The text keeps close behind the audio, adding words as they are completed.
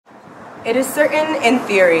It is certain, in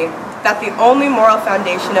theory, that the only moral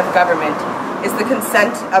foundation of government is the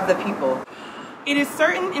consent of the people. It is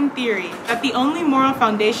certain, in theory, that the only moral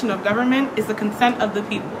foundation of government is the consent of the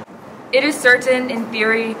people. It is certain, in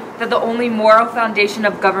theory, that the only moral foundation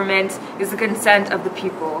of government is the consent of the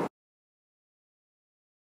people.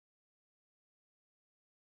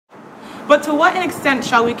 But to what extent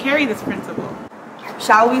shall we carry this principle?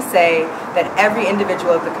 Shall we say that every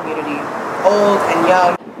individual of the community, old and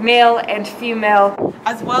young, male and female,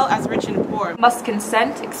 as well as rich and poor, must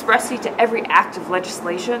consent expressly to every act of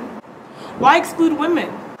legislation? Why exclude women?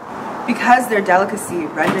 Because their delicacy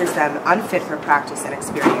renders them unfit for practice and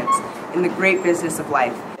experience in the great business of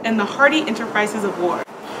life and the hardy enterprises of war,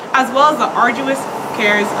 as well as the arduous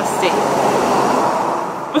cares of state.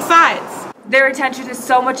 Besides, their attention is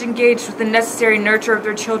so much engaged with the necessary nurture of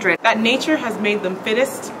their children that nature has made them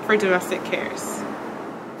fittest for domestic cares.